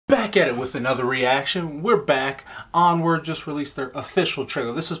Back at it with another reaction. We're back. Onward just released their official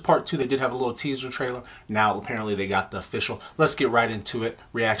trailer. This is part 2. They did have a little teaser trailer. Now apparently they got the official. Let's get right into it.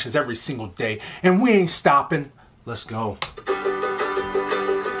 Reactions every single day. And we ain't stopping. Let's go. In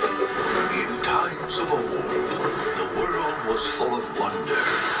times of old, the world was full of wonder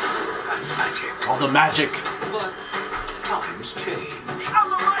and magic. All the magic. But times change.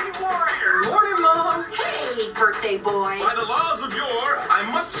 I'm a mighty warrior! Morning, Mom! Hey, birthday boy! By the laws of yore, I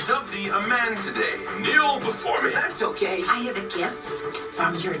must dub thee a man today. Kneel before me. That's okay. I have a gift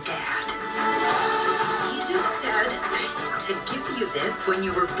from your dad. He just said to give you this when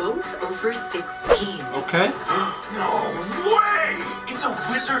you were both over 16. Okay. No way! It's a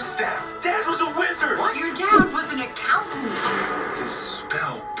wizard staff. Dad was a wizard. What? Your dad was an accountant. This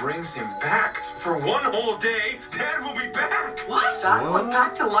spell brings him back. For one whole day, Dad will be back. What? Dad went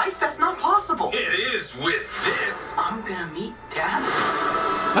back to life? That's not possible. It is with this. I'm gonna meet Dad.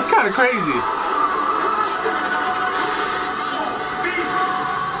 That's kind of crazy.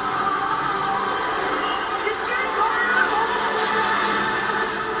 It's getting harder!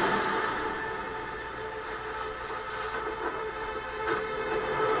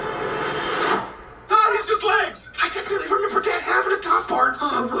 Ah, he's just legs. I definitely remember Dad having a top part.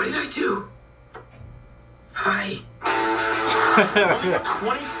 Oh, what did I do? Hi. Only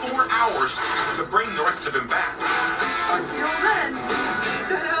 24 hours to bring the rest of him back. Until then,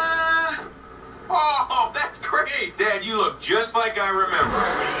 ta-da! Oh, that's great. Dad, you look just like I remember.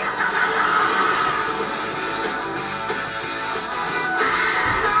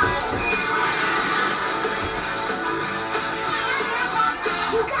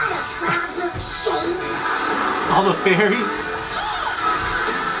 You got a problem, Shane? All the fairies.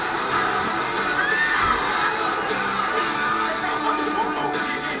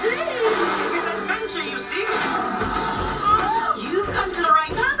 It's adventure, you see? You've come to the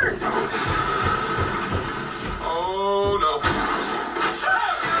right tavern. Oh, no.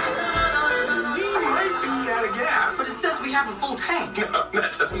 We might be out of gas. But it says we have a full tank. No,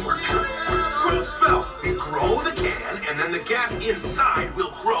 that doesn't work. Growth spell. You grow the can, and then the gas inside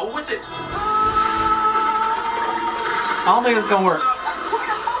will grow with it. I don't think it's gonna work. Point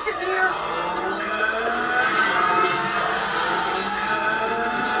of focus here.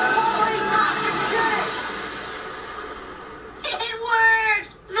 It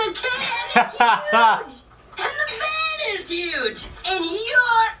worked! The can is huge! And the van is huge! And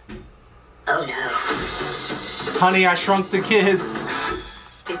you're... Oh no. Honey, I Shrunk the Kids.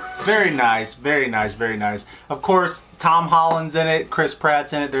 16. Very nice, very nice, very nice. Of course, Tom Holland's in it, Chris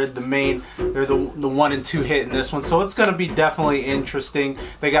Pratt's in it. They're the 1 and 2 hit in this one, so it's gonna be definitely interesting.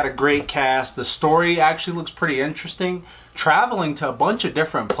 They got a great cast. The story actually looks pretty interesting. Traveling to a bunch of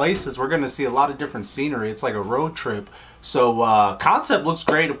different places, we're gonna see a lot of different scenery. It's like a road trip. So concept looks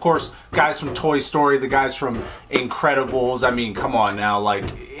great. Of course, guys from Toy Story, the guys from Incredibles. I mean, come on now, like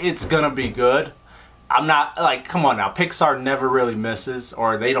it's gonna be good. I'm not like, come on now, Pixar never really misses,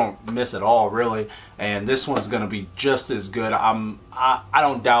 or they don't miss at all really, and this one's gonna be just as good. I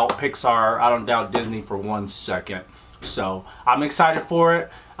don't doubt Pixar, I don't doubt Disney for 1 second. So I'm excited for it.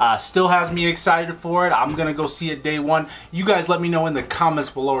 Still has me excited for it. I'm gonna go see it day 1. You guys let me know in the comments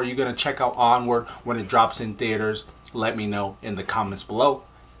below. Are you gonna check out Onward when it drops in theaters? Let me know in the comments below.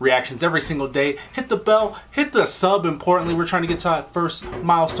 Reactions every single day. Hit the bell, hit the sub. Importantly, we're trying to get to that first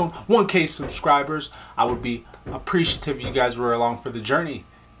milestone, 1K subscribers. I would be appreciative if you guys were along for the journey.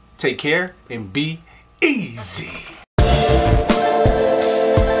 Take care and be easy.